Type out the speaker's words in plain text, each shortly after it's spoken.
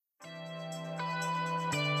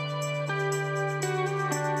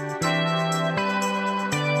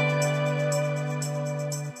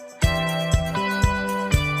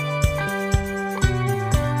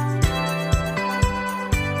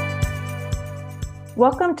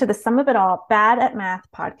Welcome to the Sum of It All Bad at Math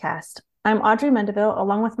podcast. I'm Audrey Mendeville,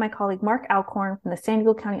 along with my colleague Mark Alcorn from the San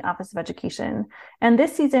Diego County Office of Education. And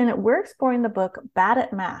this season, we're exploring the book Bad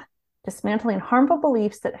at Math, Dismantling Harmful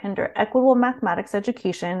Beliefs That Hinder Equitable Mathematics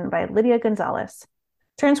Education by Lydia Gonzalez.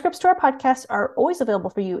 Transcripts to our podcast are always available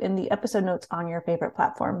for you in the episode notes on your favorite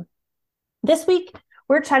platform. This week,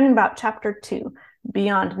 we're chatting about Chapter 2,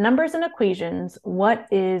 Beyond Numbers and Equations, What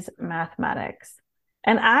is Mathematics?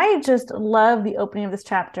 And I just love the opening of this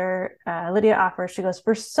chapter. Lydia offers, she goes,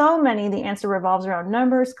 for so many, the answer revolves around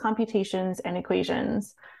numbers, computations, and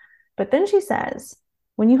equations. But then she says,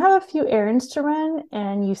 when you have a few errands to run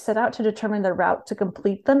and you set out to determine the route to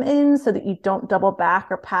complete them in so that you don't double back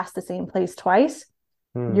or pass the same place twice,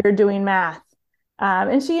 you're doing math.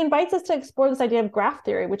 And she invites us to explore this idea of graph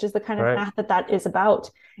theory, which is the kind of math that is about.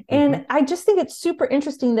 And I just think it's super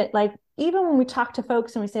interesting that, like, even when we talk to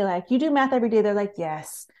folks and we say, like, you do math every day, they're like,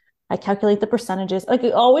 yes, I calculate the percentages. Like,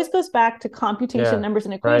 it always goes back to computation, numbers,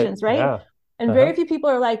 and equations, right? Yeah. And very few people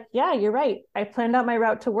are like, yeah, you're right. I planned out my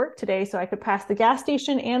route to work today so I could pass the gas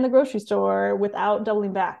station and the grocery store without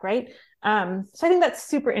doubling back, right? So I think that's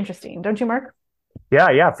super interesting. Don't you, Mark?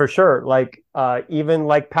 Yeah, for sure. Like even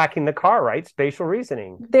like packing the car, right? Spatial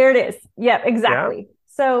reasoning. There it is. Yep, exactly. Yeah.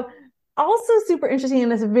 So also super interesting in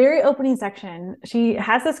this very opening section, she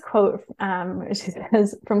has this quote, she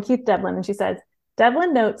says, from Keith Devlin, and she says,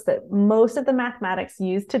 Devlin notes that most of the mathematics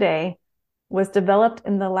used today was developed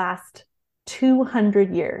in the last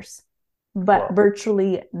 200 years, but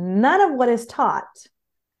virtually none of what is taught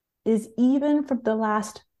is even from the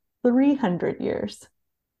last 300 years. Is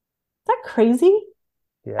that crazy?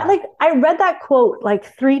 Yeah. I read that quote like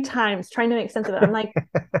 3 times trying to make sense of it. I'm like,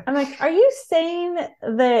 are you saying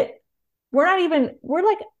that we're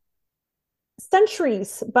like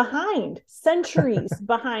centuries behind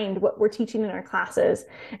what we're teaching in our classes?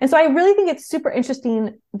 And so I really think it's super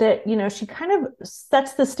interesting that, you know, she kind of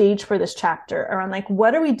sets the stage for this chapter around, like,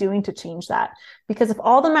 what are we doing to change that? Because if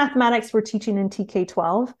all the mathematics we're teaching in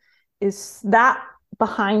TK-12 is that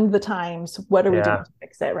behind the times, what are we doing to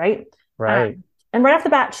fix it, right? Right. And right off the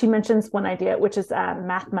bat, she mentions one idea, which is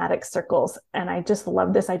mathematics circles. And I just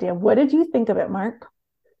love this idea. What did you think of it, Mark?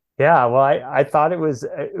 Yeah, well, I thought it was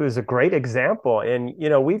a great example. And, you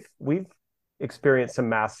know, we've experienced some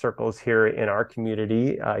math circles here in our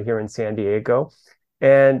community, here in San Diego.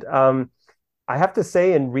 And I have to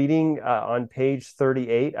say, in reading on page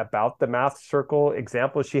 38 about the math circle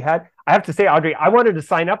example she had, I have to say, Audrey, I wanted to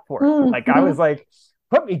sign up for it. Like, I was like,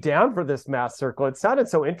 put me down for this math circle. It sounded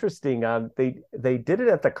so interesting. They did it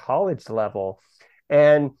at the college level.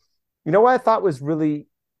 And you know what I thought was really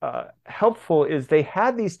helpful is they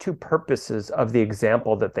had these 2 purposes of the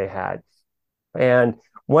example that they had. And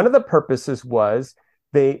one of the purposes was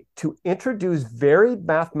to introduce varied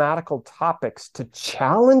mathematical topics to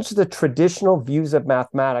challenge the traditional views of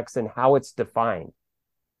mathematics and how it's defined.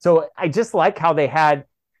 So I just like how they had,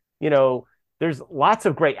 you know, there's lots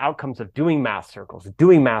of great outcomes of doing math circles,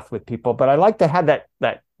 doing math with people, but I like to have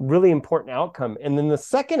that really important outcome. And then the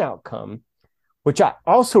second outcome, which I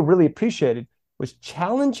also really appreciated, was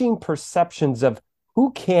challenging perceptions of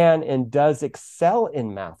who can and does excel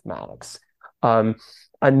in mathematics.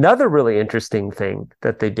 Another really interesting thing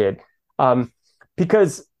that they did,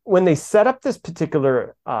 because when they set up this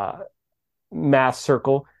particular math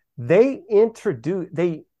circle, they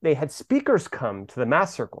had speakers come to the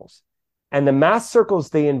math circles. And the math circles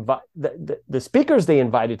the speakers they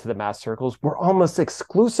invited to the math circles were almost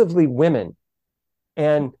exclusively women.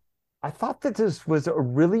 And I thought that this was a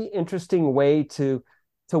really interesting way to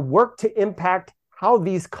work to impact how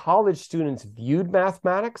these college students viewed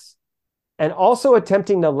mathematics, and also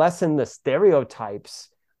attempting to lessen the stereotypes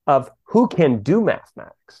of who can do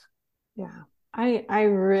mathematics. Yeah, I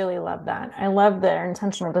really love that. I love their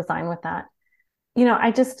intentional design with that. You know,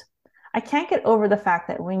 I can't get over the fact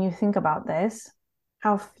that when you think about this,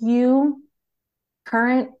 how few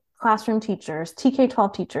current classroom teachers,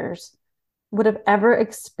 TK-12 teachers, would have ever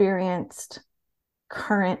experienced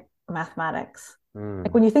current mathematics.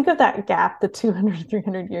 Like, when you think of that gap, the 200,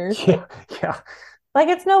 300 years. Yeah. Like,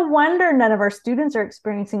 it's no wonder none of our students are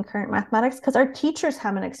experiencing current mathematics, because our teachers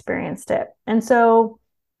haven't experienced it. And so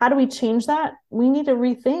how do we change that? We need to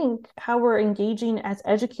rethink how we're engaging as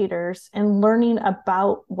educators and learning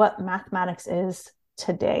about what mathematics is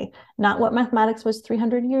today, not what mathematics was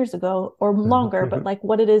 300 years ago or longer, but like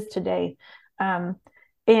what it is today. And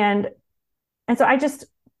so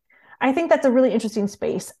I think that's a really interesting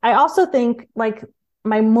space. I also think, like,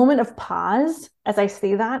 my moment of pause as I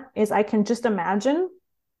say that is I can just imagine,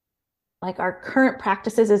 like, our current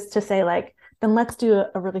practices is to say, like, then let's do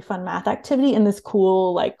a really fun math activity in this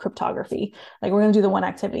cool like cryptography. Like we're going to do the one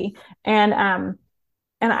activity. And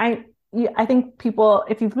I think people,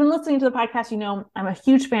 if you've been listening to the podcast, you know, I'm a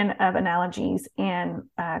huge fan of analogies, and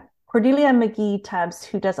Cordelia McGee-Tubbs,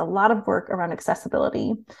 who does a lot of work around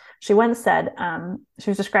accessibility, she once said, she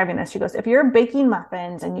was describing this. She goes, if you're baking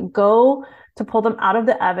muffins and you go to pull them out of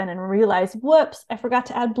the oven and realize, whoops, I forgot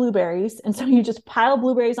to add blueberries. And so you just pile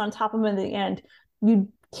blueberries on top of them at the end, you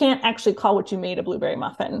can't actually call what you made a blueberry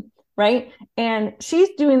muffin, right? And she's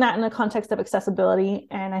doing that in the context of accessibility.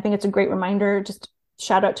 And I think it's a great reminder. Just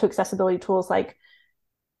shout out to accessibility tools. Like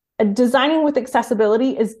designing with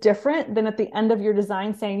accessibility is different than at the end of your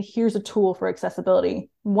design saying, here's a tool for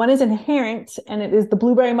accessibility. One is inherent and it is the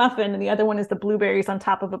blueberry muffin, and the other one is the blueberries on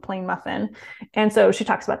top of a plain muffin. And so she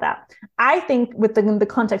talks about that. I think with the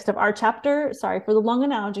context of our chapter, sorry for the long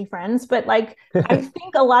analogy, friends, but like, I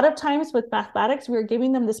think a lot of times with mathematics, we're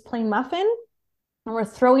giving them this plain muffin and we're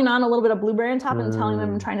throwing on a little bit of blueberry on top and telling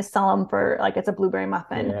them and trying to sell them for like, it's a blueberry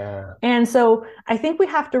muffin. Yeah. And so I think we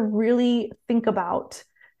have to really think about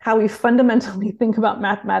how we fundamentally think about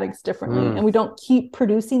mathematics differently. And we don't keep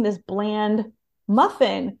producing this bland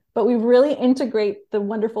muffin, but we really integrate the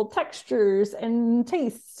wonderful textures and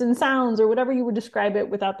tastes and sounds, or whatever you would describe it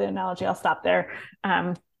without the analogy. I'll stop there.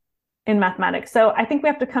 In mathematics. So I think we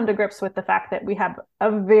have to come to grips with the fact that we have a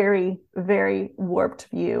very, very warped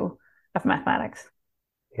view of mathematics.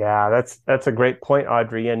 Yeah, that's a great point,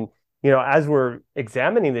 Audrey. And, you know, as we're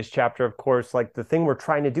examining this chapter, of course, like the thing we're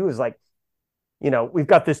trying to do is like, you know, we've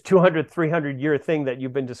got this 200, 300 year thing that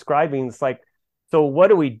you've been describing. It's like, so what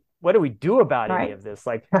do we do about any of this?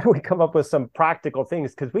 Like, how do we come up with some practical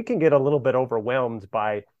things? Because we can get a little bit overwhelmed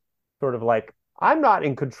by sort of like, I'm not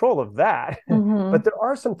in control of that. But there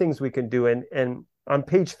are some things we can do. And on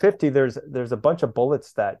page 50, there's a bunch of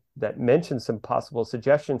bullets that mention some possible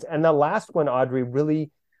suggestions. And the last one, Audrey, really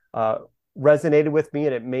resonated with me,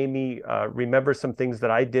 and it made me remember some things that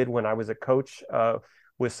I did when I was a coach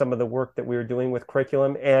with some of the work that we were doing with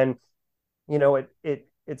curriculum. And, you know, it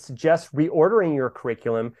suggests reordering your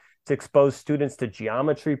curriculum to expose students to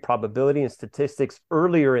geometry, probability, and statistics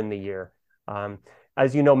earlier in the year.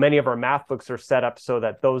 As you know, many of our math books are set up so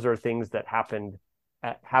that those are things that happen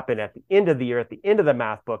at the end of the year, at the end of the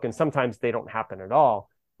math book, and sometimes they don't happen at all.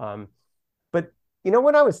 But you know,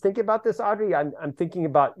 when I was thinking about this, Audrey, I'm thinking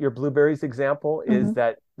about your blueberries example. Is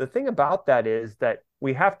that the thing about that is that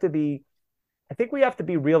I think we have to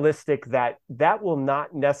be realistic that will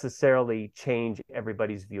not necessarily change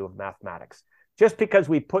everybody's view of mathematics. Just because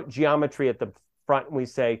we put geometry at the front and we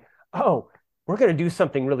say, oh, we're going to do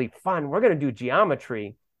something really fun, we're going to do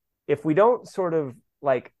geometry. If we don't sort of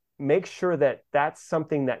like make sure that that's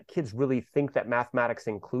something that kids really think that mathematics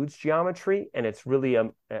includes geometry, and it's really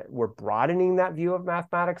we're broadening that view of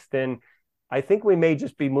mathematics, then I think we may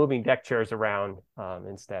just be moving deck chairs around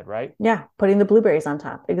instead, right? Yeah, putting the blueberries on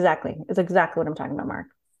top. Exactly. It's exactly what I'm talking about,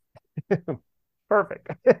 Mark.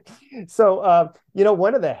 Perfect. So, you know,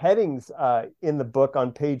 one of the headings in the book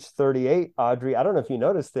on page 38, Audrey, I don't know if you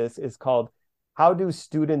noticed this, is called How Do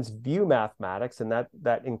Students View Mathematics? And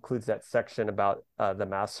that includes that section about the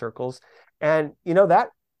math circles. And, you know, that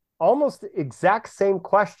almost exact same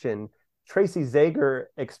question Tracy Zager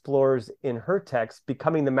explores in her text,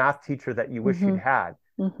 Becoming the Math Teacher That You Wish You'd Had.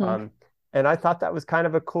 And I thought that was kind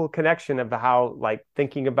of a cool connection of how, like,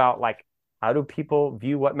 thinking about, like, how do people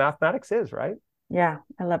view what mathematics is, right? Yeah,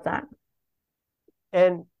 I love that.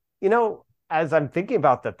 And, you know, as I'm thinking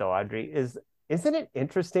about that, though, Audrey, isn't it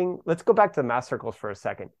interesting? Let's go back to the math circles for a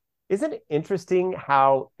second. Isn't it interesting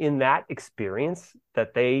how in that experience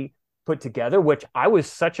that they put together, which I was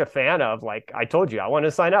such a fan of, like I told you, I want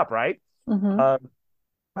to sign up, right?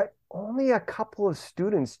 But only a couple of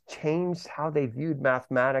students changed how they viewed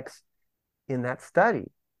mathematics in that study.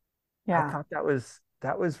 Yeah. I thought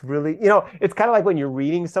that was really, you know, it's kind of like when you're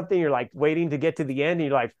reading something, you're like waiting to get to the end, and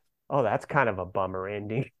you're like, oh, that's kind of a bummer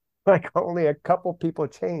ending. Like only a couple people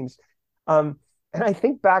changed. And I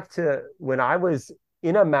think back to when I was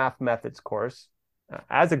in a math methods course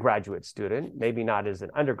as a graduate student, maybe not as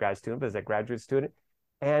an undergrad student, but as a graduate student.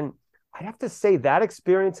 And I have to say that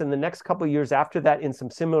experience and the next couple of years after that in some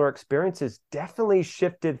similar experiences definitely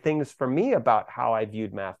shifted things for me about how I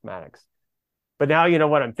viewed mathematics. But now, you know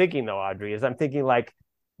what I'm thinking though, Audrey, is I'm thinking like,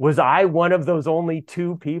 was I one of those only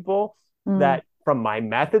two people that from my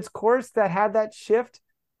methods course that had that shift?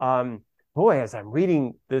 Boy, as I'm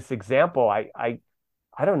reading this example, I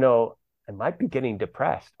don't know, I might be getting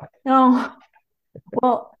depressed. No,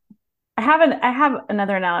 well, I have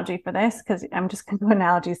another analogy for this because I'm just going to do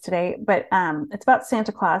analogies today, but it's about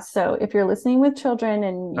Santa Claus. So if you're listening with children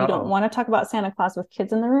and you don't want to talk about Santa Claus with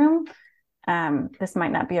kids in the room, This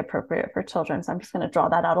might not be appropriate for children, so I'm just going to draw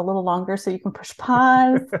that out a little longer so you can push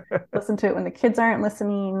pause, listen to it when the kids aren't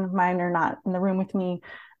listening. Mine are not in the room with me.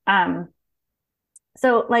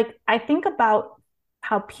 So like, I think about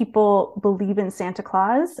how people believe in Santa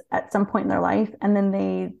Claus at some point in their life, and then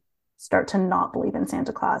they start to not believe in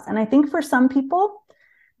Santa Claus. And I think for some people,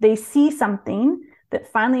 they see something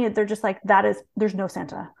that finally they're just like, there's no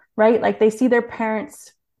Santa, right? Like they see their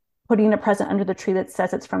parents putting a present under the tree that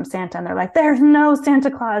says it's from Santa, and they're like, there's no Santa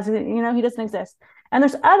Claus, he doesn't exist. And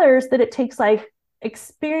there's others that it takes like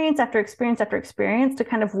experience after experience after experience to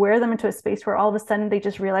kind of wear them into a space where all of a sudden they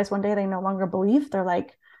just realize one day they no longer believe. They're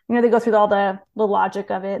like, they go through all the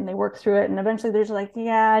logic of it and they work through it. And eventually they're just like,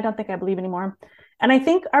 yeah, I don't think I believe anymore. And I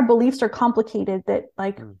think our beliefs are complicated that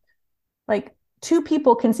like two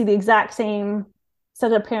people can see the exact same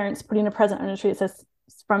set of parents putting a present under a tree that says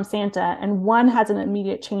from Santa. And one has an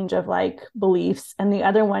immediate change of like beliefs. And the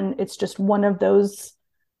other one, it's just one of those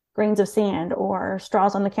grains of sand or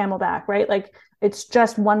straws on the camelback, right? Like it's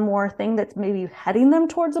just one more thing that's maybe heading them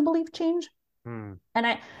towards a belief change. And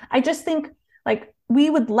I just think like we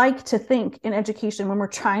would like to think in education when we're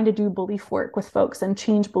trying to do belief work with folks and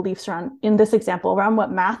change beliefs around, in this example, around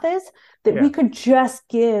what math is, that we could just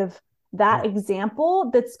give that example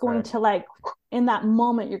that's going to like, in that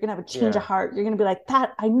moment, you're going to have a change of heart. You're going to be like,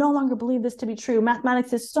 that, I no longer believe this to be true.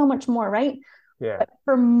 Mathematics is so much more, right? But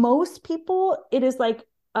for most people, it is like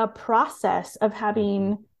a process of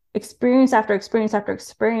having experience after experience after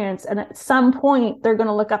experience. And at some point, they're going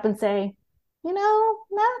to look up and say,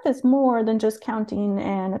 math is more than just counting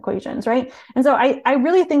and equations, right? And so I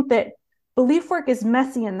really think that belief work is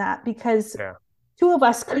messy in that because two of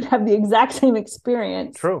us could have the exact same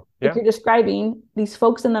experience. True. Like you're describing these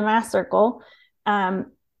folks in the math circle.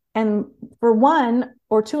 And for one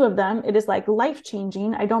or two of them, it is like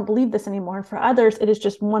life-changing. I don't believe this anymore. For others, it is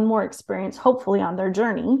just one more experience, hopefully on their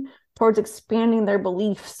journey towards expanding their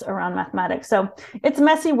beliefs around mathematics. So it's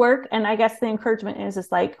messy work. And I guess the encouragement is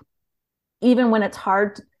like, even when it's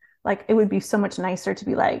hard, like it would be so much nicer to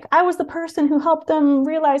be like, I was the person who helped them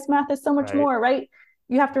realize math is so much more, right?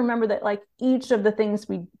 You have to remember that like each of the things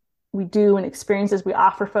we do and experiences we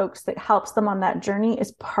offer folks that helps them on that journey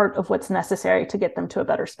is part of what's necessary to get them to a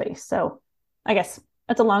better space. So I guess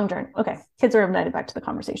that's a long journey. Okay. Kids are invited back to the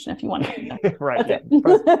conversation if you want to. Right.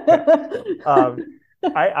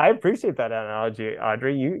 I appreciate that analogy,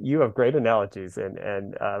 Audrey. You have great analogies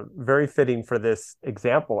and very fitting for this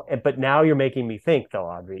example. But now you're making me think, though,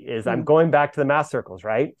 Audrey, I'm going back to the math circles,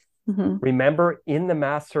 right? Remember, in the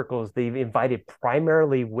math circles, they've invited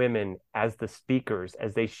primarily women as the speakers,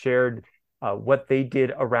 as they shared what they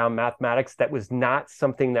did around mathematics. That was not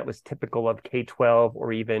something that was typical of K-12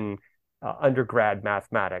 or even undergrad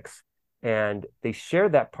mathematics. And they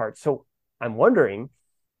shared that part. So I'm wondering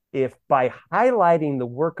if by highlighting the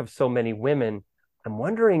work of so many women, I'm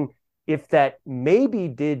wondering if that maybe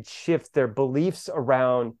did shift their beliefs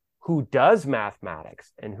around who does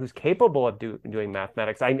mathematics and who's capable of doing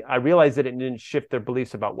mathematics. I realize that it didn't shift their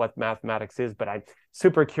beliefs about what mathematics is, but I'm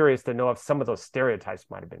super curious to know if some of those stereotypes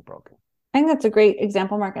might have been broken. I think that's a great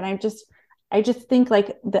example, Mark. And I just think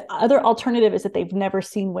like the other alternative is that they've never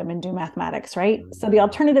seen women do mathematics, right? So the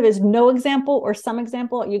alternative is no example or some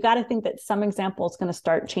example. You got to think that some example is going to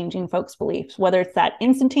start changing folks' beliefs, whether it's that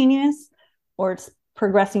instantaneous or it's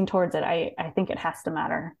progressing towards it. I think it has to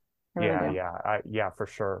matter. Yeah, for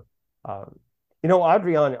sure.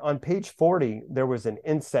 Audrey, on page 40, there was an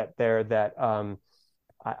inset there that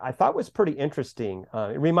I thought was pretty interesting.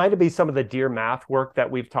 It reminded me some of the Dear Math work that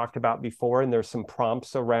we've talked about before, and there's some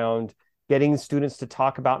prompts around getting students to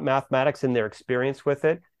talk about mathematics and their experience with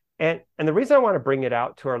it. And the reason I want to bring it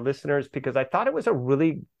out to our listeners, because I thought it was a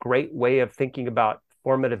really great way of thinking about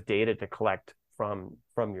formative data to collect from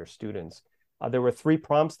your students. There were 3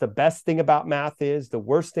 prompts. The best thing about math is, the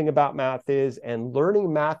worst thing about math is, and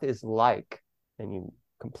learning math is like, and you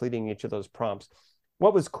completing each of those prompts.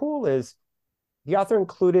 What was cool is the author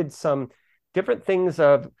included some different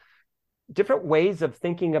ways of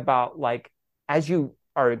thinking about, like, as you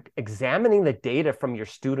are examining the data from your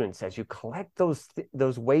students, as you collect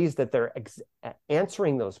those ways that they're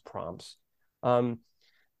answering those prompts. The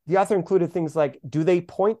author included things like, do they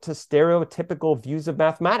point to stereotypical views of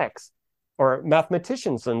mathematics or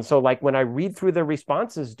mathematicians? And so, like, when I read through their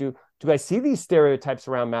responses, do I see these stereotypes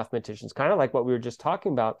around mathematicians, kind of like what we were just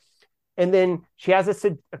talking about? And then she has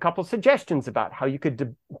a couple suggestions about how you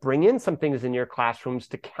could bring in some things in your classrooms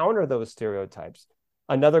to counter those stereotypes.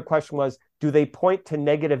 Another question was, do they point to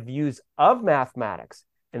negative views of mathematics?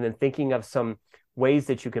 And then thinking of some ways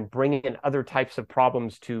that you can bring in other types of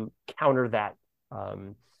problems to counter that,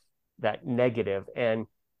 that negative. And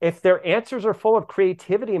if their answers are full of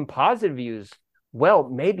creativity and positive views, well,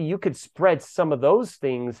 maybe you could spread some of those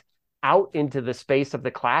things out into the space of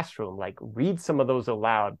the classroom, like read some of those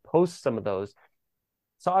aloud, post some of those.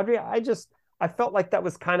 So Audrey, I felt like that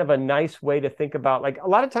was kind of a nice way to think about, like, a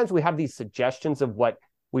lot of times we have these suggestions of what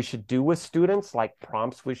we should do with students, like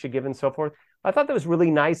prompts we should give and so forth. I thought that was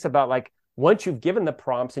really nice about, like, once you've given the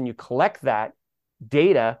prompts and you collect that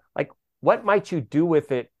data, like, what might you do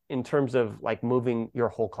with it in terms of like moving your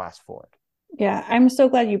whole class forward? Yeah, I'm so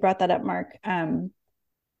glad you brought that up, Mark.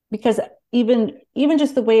 Because even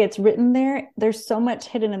just the way it's written there, there's so much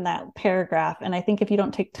hidden in that paragraph. And I think if you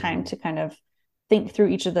don't take time to kind of think through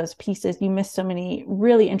each of those pieces, you miss so many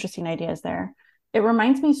really interesting ideas there. It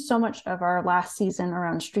reminds me so much of our last season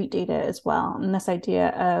around street data as well. And this idea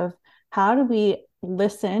of how do we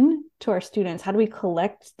listen to our students? How do we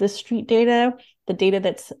collect the street data, the data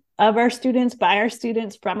that's of our students, by our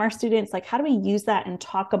students, from our students? Like, how do we use that and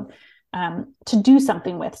talk to do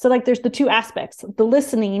something with? So like there's the two aspects, the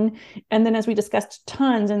listening, and then as we discussed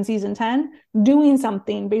tons in season 10, doing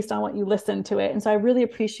something based on what you listen to it. And so I really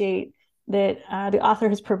appreciate that the author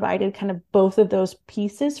has provided kind of both of those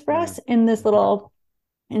pieces for us in this little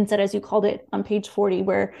inset, as you called it, on page 40,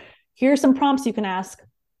 where here are some prompts you can ask,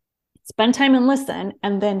 spend time and listen,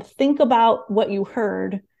 and then think about what you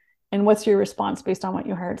heard and what's your response based on what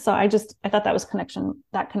you heard. So I thought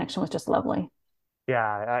that connection was just lovely.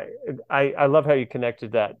 Yeah, I love how you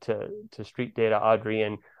connected that to street data, Audrey.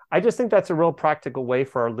 And I just think that's a real practical way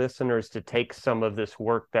for our listeners to take some of this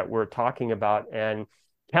work that we're talking about and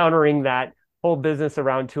countering that whole business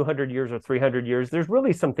around 200 years or 300 years. There's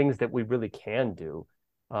really some things that we really can do.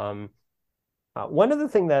 One other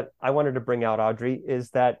thing that I wanted to bring out, Audrey,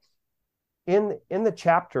 is that in the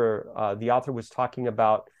chapter, the author was talking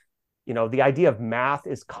about, the idea of math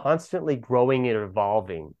is constantly growing and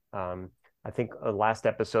evolving. I think last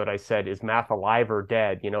episode I said, is math alive or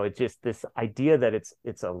dead? It's just this idea that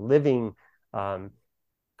it's a living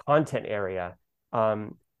content area.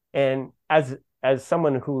 And as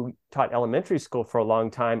someone who taught elementary school for a long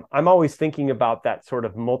time, I'm always thinking about that sort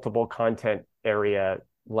of multiple content area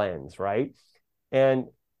lens, right? And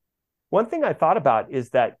one thing I thought about is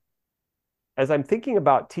that as I'm thinking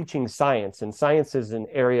about teaching science, and science is an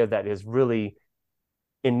area that is really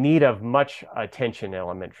in need of much attention in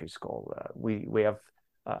elementary school. We have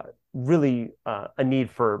really a need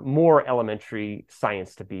for more elementary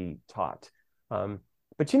science to be taught. But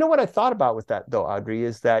what I thought about with that, though, Audrey,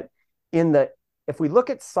 is that if we look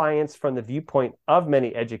at science from the viewpoint of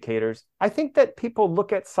many educators, I think that people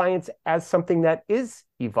look at science as something that is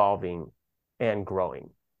evolving and growing.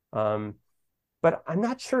 But I'm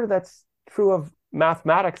not sure that's true of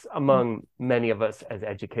mathematics among many of us as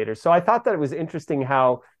educators. So I thought that it was interesting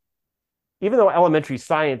how, even though elementary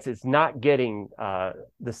science is not getting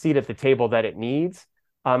the seat at the table that it needs,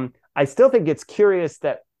 I still think it's curious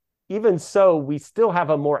that even so, we still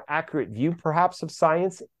have a more accurate view, perhaps, of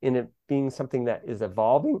science in it being something that is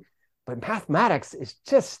evolving, but mathematics is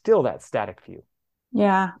just still that static view.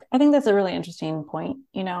 Yeah, I think that's a really interesting point,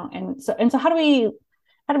 and so how do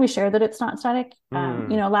we share that it's not static?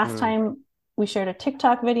 Last time we shared a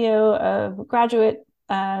TikTok video of graduate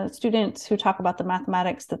students who talk about the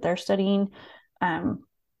mathematics that they're studying.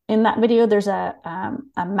 In that video, there's a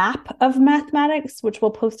map of mathematics, which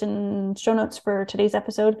we'll post in show notes for today's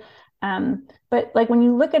episode. But like when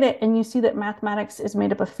you look at it and you see that mathematics is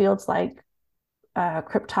made up of fields like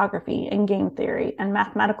cryptography and game theory and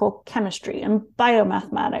mathematical chemistry and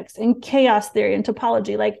biomathematics and chaos theory and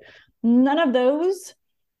topology, like none of those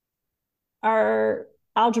are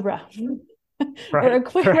algebra. Right.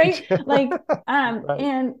 Right? Like, right.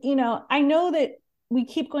 And, I know that we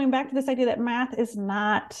keep going back to this idea that math is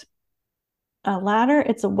not a ladder,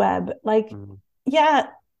 it's a web. Like, yeah,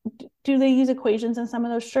 do they use equations in some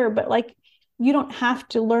of those? Sure. But like, you don't have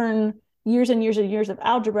to learn years and years and years of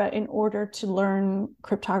algebra in order to learn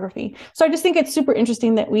cryptography. So I just think it's super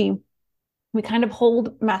interesting that we kind of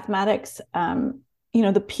hold mathematics,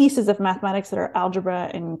 the pieces of mathematics that are algebra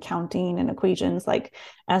and counting and equations, like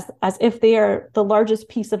as if they are the largest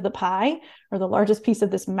piece of the pie or the largest piece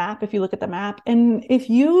of this map, if you look at the map. And if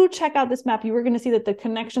you check out this map, you are going to see that the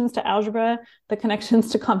connections to algebra, the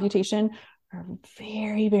connections to computation are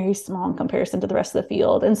very, very small in comparison to the rest of the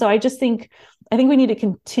field. And so I think we need to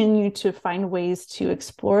continue to find ways to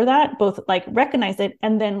explore that, both like recognize it,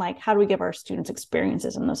 and then like, how do we give our students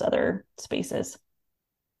experiences in those other spaces?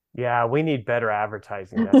 Yeah, we need better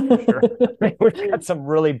advertising, that's for sure. We've got some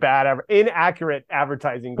really bad, inaccurate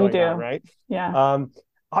advertising going on, right? Yeah.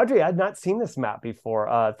 Audrey, I'd not seen this map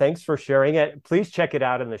before. Thanks for sharing it. Please check it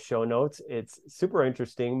out in the show notes. It's super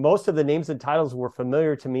interesting. Most of the names and titles were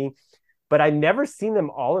familiar to me, but I'd never seen them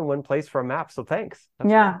all in one place for a map. So thanks.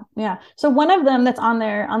 Yeah. So one of them that's on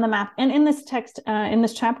there on the map and in this text, in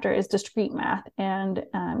this chapter, is discrete math. And,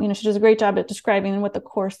 she does a great job at describing what the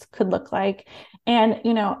course could look like. And,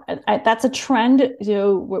 that's a trend,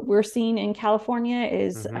 what we're seeing in California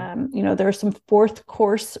is, there's some fourth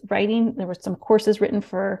course writing. There were some courses written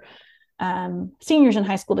for seniors in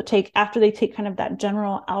high school to take after they take kind of that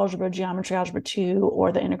general algebra, geometry, algebra 2,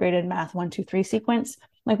 or the integrated math 1, 2, 3 sequence.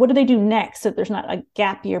 Like, what do they do next so there's not a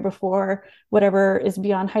gap year before whatever is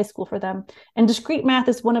beyond high school for them? And discrete math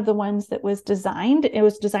is one of the ones that was designed. It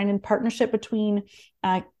was designed in partnership between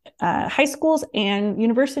high schools and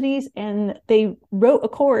universities. And they wrote a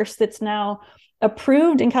course that's now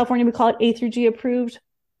approved. In California, we call it A through G approved.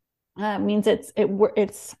 Means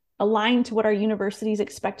it's aligned to what our universities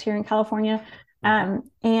expect here in California.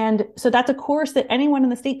 And so that's a course that anyone in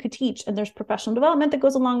the state could teach, and there's professional development that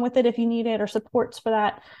goes along with it if you need it, or supports for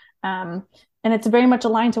that. And it's very much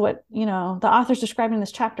aligned to what, the author's describing in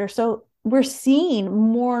this chapter. So we're seeing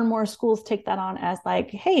more and more schools take that on as like,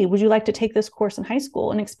 hey, would you like to take this course in high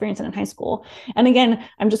school and experience it in high school? And again,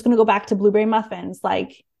 I'm just going to go back to blueberry muffins.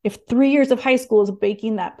 Like, if 3 years of high school is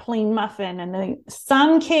baking that plain muffin, and then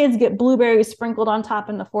some kids get blueberries sprinkled on top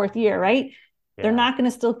in the 4th year, right? Yeah. They're not going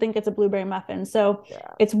to still think it's a blueberry muffin. So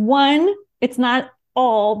it's not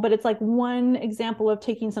all, but it's like one example of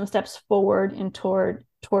taking some steps forward and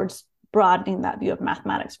towards broadening that view of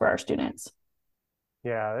mathematics for our students.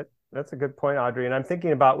 Yeah, that's a good point, Audrey. And I'm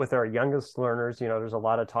thinking about with our youngest learners, there's a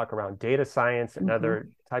lot of talk around data science and other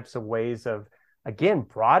types of ways of, again,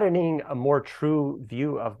 broadening a more true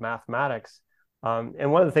view of mathematics.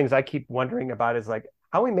 And one of the things I keep wondering about is like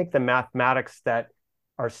how we make the mathematics that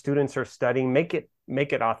our students are studying, make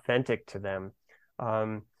it authentic to them.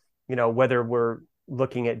 Whether we're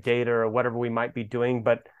looking at data or whatever we might be doing.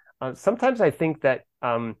 But sometimes I think that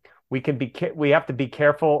we have to be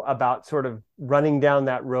careful about sort of running down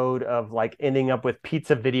that road of like ending up with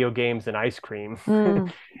pizza, video games, and ice cream.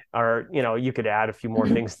 Or, you could add a few more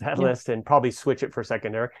things to that list and probably switch it for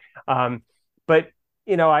secondary. But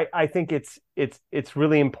I think it's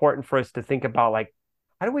really important for us to think about like,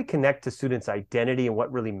 how do we connect to students' identity and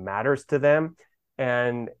what really matters to them?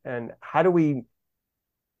 And how do we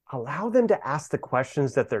allow them to ask the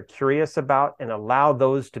questions that they're curious about and allow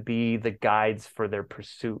those to be the guides for their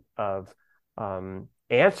pursuit of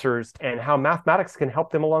answers, and how mathematics can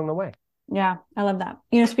help them along the way? Yeah, I love that.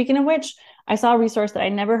 Speaking of which, I saw a resource that I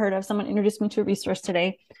never heard of. Someone introduced me to a resource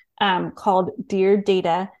today called Dear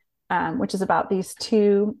Data, which is about these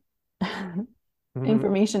two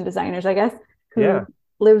information designers, I guess, who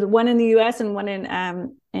lived, one in the US and one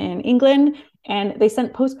in England. And they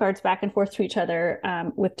sent postcards back and forth to each other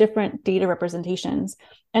with different data representations.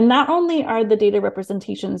 And not only are the data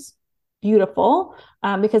representations beautiful,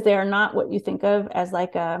 because they are not what you think of as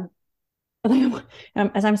like as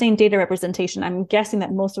I'm saying data representation, I'm guessing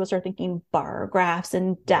that most of us are thinking bar graphs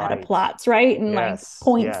and data plots, right? And like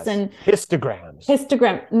points and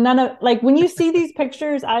histogram. None of, like, when you see these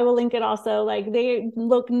pictures, I will link it also. Like, they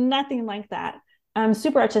look nothing like that.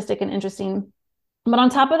 Super artistic and interesting. But on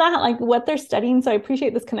top of that, like what they're studying, so I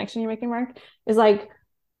appreciate this connection you're making, Mark, is like,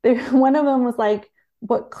 one of them was like,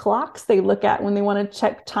 what clocks they look at when they want to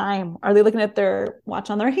check time. Are they looking at their watch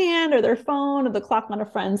on their hand, or their phone, or the clock on a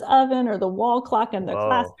friend's oven, or the wall clock in their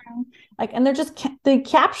classroom? Like, and they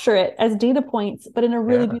capture it as data points, but in a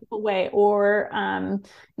really beautiful way. Or,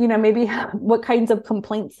 maybe what kinds of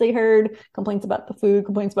complaints they heard, complaints about the food,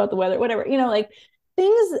 complaints about the weather, whatever, like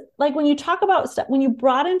things like when you talk about stuff, when you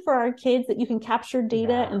broaden for our kids that you can capture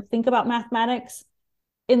data and think about mathematics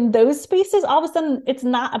in those spaces, all of a sudden it's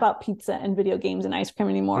not about pizza and video games and ice cream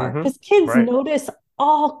anymore, because kids notice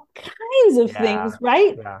all kinds of things,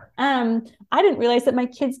 right? I didn't realize that my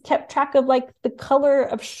kids kept track of like the color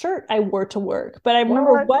of shirt I wore to work. But I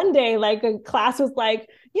remember one day, like, a class was like,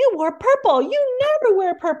 you wore purple, you never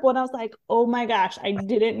wear purple. And I was like, oh my gosh, I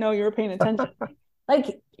didn't know you were paying attention.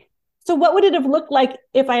 Like, so what would it have looked like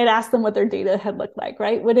if I had asked them what their data had looked like,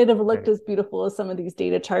 right? Would it have looked as beautiful as some of these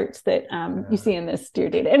data charts that you see in this Dear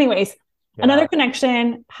Data? Anyways, another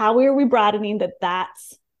connection. How are we broadening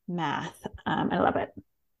that's math? I love it.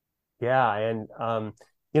 Yeah. And,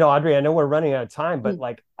 Audrey, I know we're running out of time, but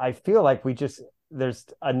like, I feel like there's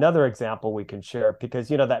another example we can share, because,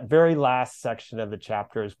 that very last section of the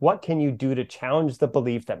chapter is, what can you do to challenge the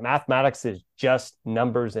belief that mathematics is just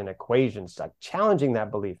numbers and equations? Like, challenging that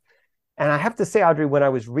belief. And I have to say, Audrey, when I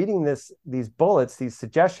was reading these bullets, these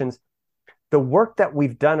suggestions, the work that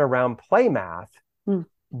we've done around play math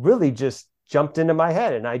really just jumped into my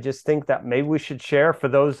head. And I just think that maybe we should share, for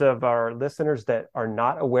those of our listeners that are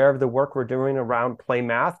not aware of the work we're doing around Play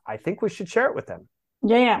Math, I think we should share it with them.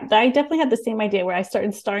 Yeah. I definitely had the same idea where I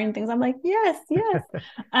started starring things. I'm like, yes, yes.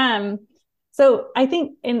 So I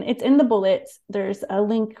think it's in the bullets. There's a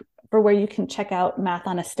link for where you can check out Math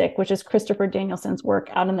on a Stick, which is Christopher Danielson's work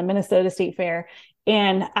out in the Minnesota State Fair.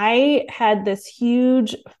 And I had this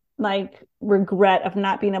huge regret of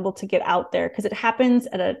not being able to get out there, because it happens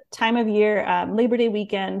at a time of year, Labor Day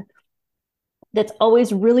weekend, that's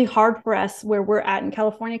always really hard for us where we're at in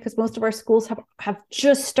California, because most of our schools have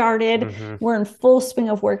just started. Mm-hmm. We're in full swing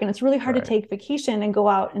of work, and it's really hard to take vacation and go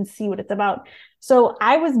out and see what it's about. So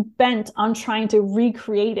I was bent on trying to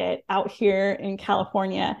recreate it out here in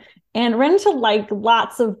California, and ran into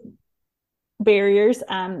lots of barriers.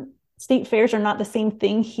 State fairs are not the same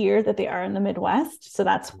thing here that they are in the Midwest. So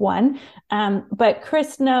that's one. But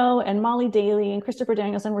Chris Snow and Molly Daly and Christopher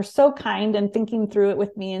Danielson were so kind and thinking through it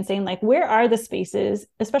with me and saying, where are the spaces,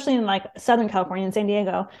 especially in Southern California and San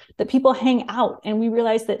Diego, that people hang out? And we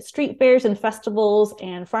realized that street fairs and festivals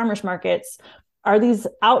and farmers markets are these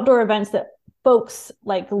outdoor events that folks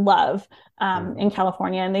love in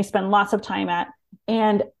California, and they spend lots of time at.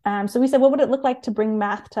 And so we said, what would it look like to bring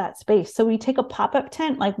math to that space? So we take a pop-up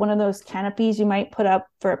tent, like one of those canopies you might put up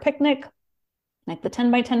for a picnic, like the 10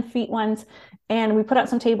 by 10 feet ones. And we put out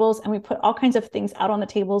some tables, and we put all kinds of things out on the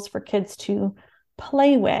tables for kids to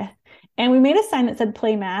play with. And we made a sign that said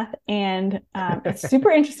Play Math. And it's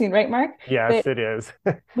super interesting, right, Mark? Yes, it is.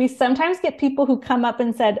 We sometimes get people who come up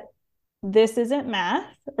and said, this isn't math,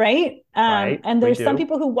 right? Right, and there's some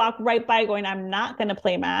people who walk right by going, I'm not going to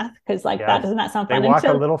play math, because that does not sound fun. They walk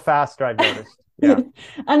a little faster, I've noticed. Yeah.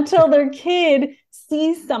 Until their kid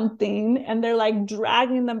sees something and they're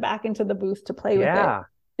dragging them back into the booth to play with it.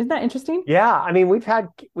 Isn't that interesting? Yeah. I mean, we've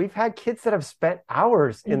had kids that have spent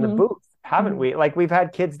hours in the booth, haven't we? We've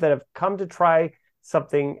had kids that have come to try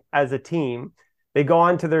something as a team. They go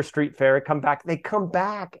on to their street fair, they come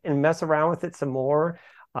back and mess around with it some more.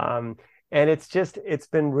 And it's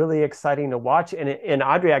been really exciting to watch. And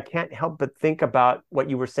Audrey, I can't help but think about what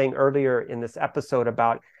you were saying earlier in this episode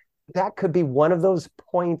about that could be one of those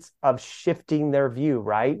points of shifting their view,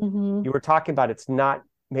 right? Mm-hmm. You were talking about it's not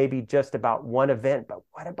maybe just about one event, but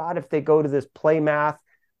what about if they go to this Play Math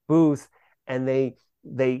booth and they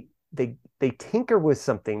tinker with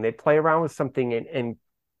something, they play around with something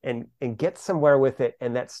and get somewhere with it,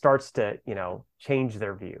 and that starts to, change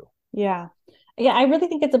their view. Yeah. Yeah, I really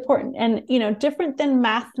think it's important. And, different than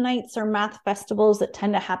math nights or math festivals that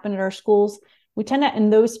tend to happen at our schools, we tend to, in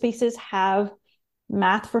those spaces, have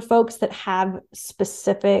math for folks that have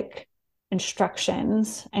specific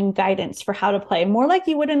instructions and guidance for how to play, more like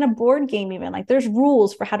you would in a board game, even. There's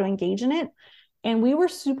rules for how to engage in it. And we were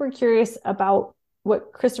super curious about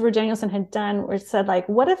what Christopher Danielson had done, where it said,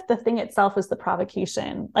 what if the thing itself is the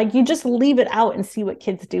provocation? You just leave it out and see what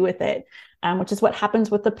kids do with it. Which is what happens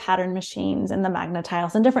with the pattern machines and the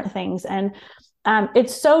Magna-Tiles and different things. And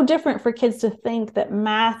it's so different for kids to think that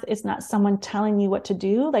math is not someone telling you what to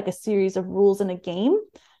do, like a series of rules in a game.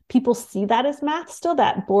 People see that as math still,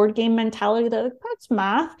 that board game mentality, that's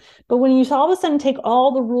math. But when you all of a sudden take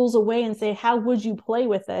all the rules away and say, how would you play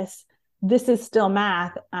with this? This is still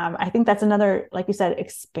math. I think that's another, like you said,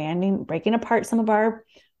 expanding, breaking apart some of our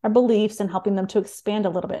beliefs and helping them to expand a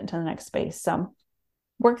little bit into the next space. So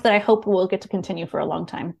work that I hope will get to continue for a long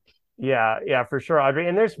time. Yeah, for sure, Audrey.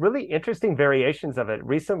 And there's really interesting variations of it.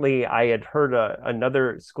 Recently, I had heard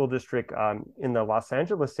another school district in the Los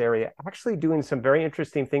Angeles area actually doing some very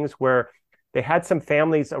interesting things where they had some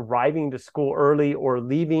families arriving to school early or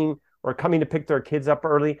leaving or coming to pick their kids up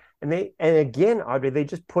early. And again, Audrey, they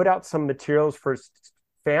just put out some materials for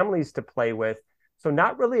families to play with. So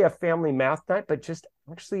not really a family math night, but just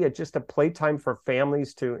actually just a playtime for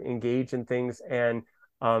families to engage in things. And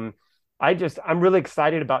I'm really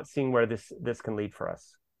excited about seeing where this can lead for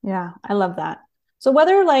us. Yeah, I love that. So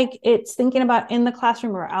whether it's thinking about in the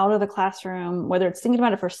classroom or out of the classroom, whether it's thinking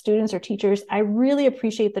about it for students or teachers, I really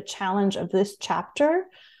appreciate the challenge of this chapter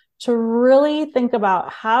to really think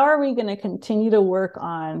about how are we going to continue to work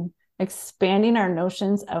on expanding our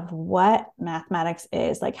notions of what mathematics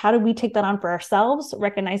is. How do we take that on for ourselves,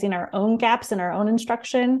 recognizing our own gaps in our own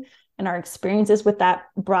instruction and our experiences with that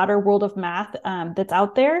broader world of math that's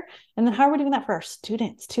out there. And then how are we doing that for our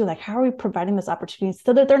students too? How are we providing those opportunities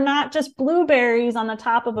so that they're not just blueberries on the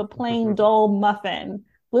top of a plain dull muffin?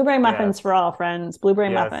 Blueberry muffins for all, friends. Blueberry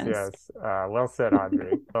muffins. Yes. Well said,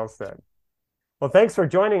 Audrey. Well said. Well, thanks for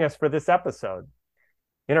joining us for this episode.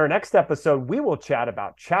 In our next episode, we will chat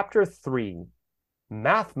about Chapter 3,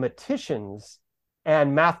 Mathematicians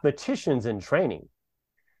and Mathematicians in Training.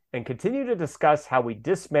 and continue to discuss how we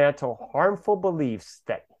dismantle harmful beliefs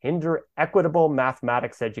that hinder equitable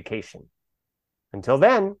mathematics education. Until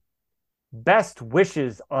then, best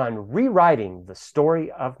wishes on rewriting the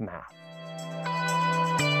story of math.